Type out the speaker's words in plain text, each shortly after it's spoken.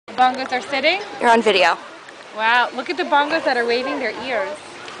Bongos are sitting? You're on video. Wow, look at the bongos that are waving their ears.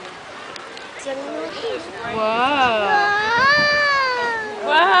 Whoa.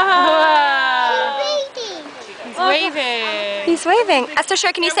 Wow. He's waving. He's waving. Esther,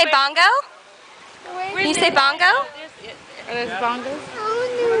 sure, can you say bongo? Can you say bongo? Are those bongos?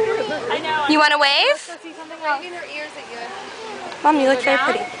 I know. You want to wave? Waving their ears at you. Mom, you look very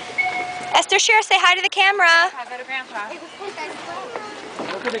pretty. Esther, sure, say hi to the camera. Go to Grandpa.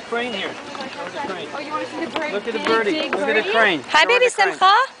 Look at the crane here. Look at the crane. Oh, you want to see the bird? Look at the birdie. Look at the crane. Hi, baby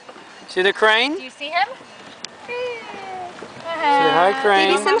Simcha. See the crane? Do you see him? Say hi,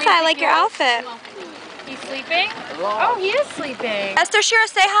 crane. Baby Simcha, I like your outfit. He's sleeping? Oh, he is sleeping. Esther, sure,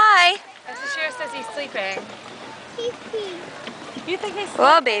 say hi. Esther Shira says he's sleeping. You think he's sleeping?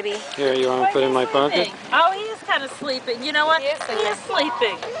 Whoa, baby. Here, you want to put in my pocket? Oh, he is kind of sleeping. You know what? He is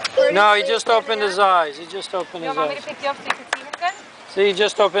sleeping. No, he just opened his eyes. He just opened his You want me to eyes. pick you up so you can see him good? See, he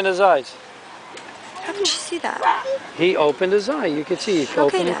just opened his eyes. How did you see that? He opened his eye. You can see he's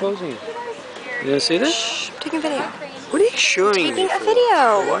opening and Dad. closing it. You didn't see this? Shh, I'm taking a video. What are you shooing Taking me a for?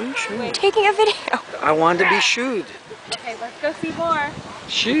 video. Why are you shooing? Taking a video. I wanted to be shooed. Okay, let's go see more.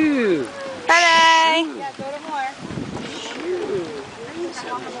 Shoot. Bye-bye. Yeah, go to more.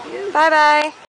 Bye-bye.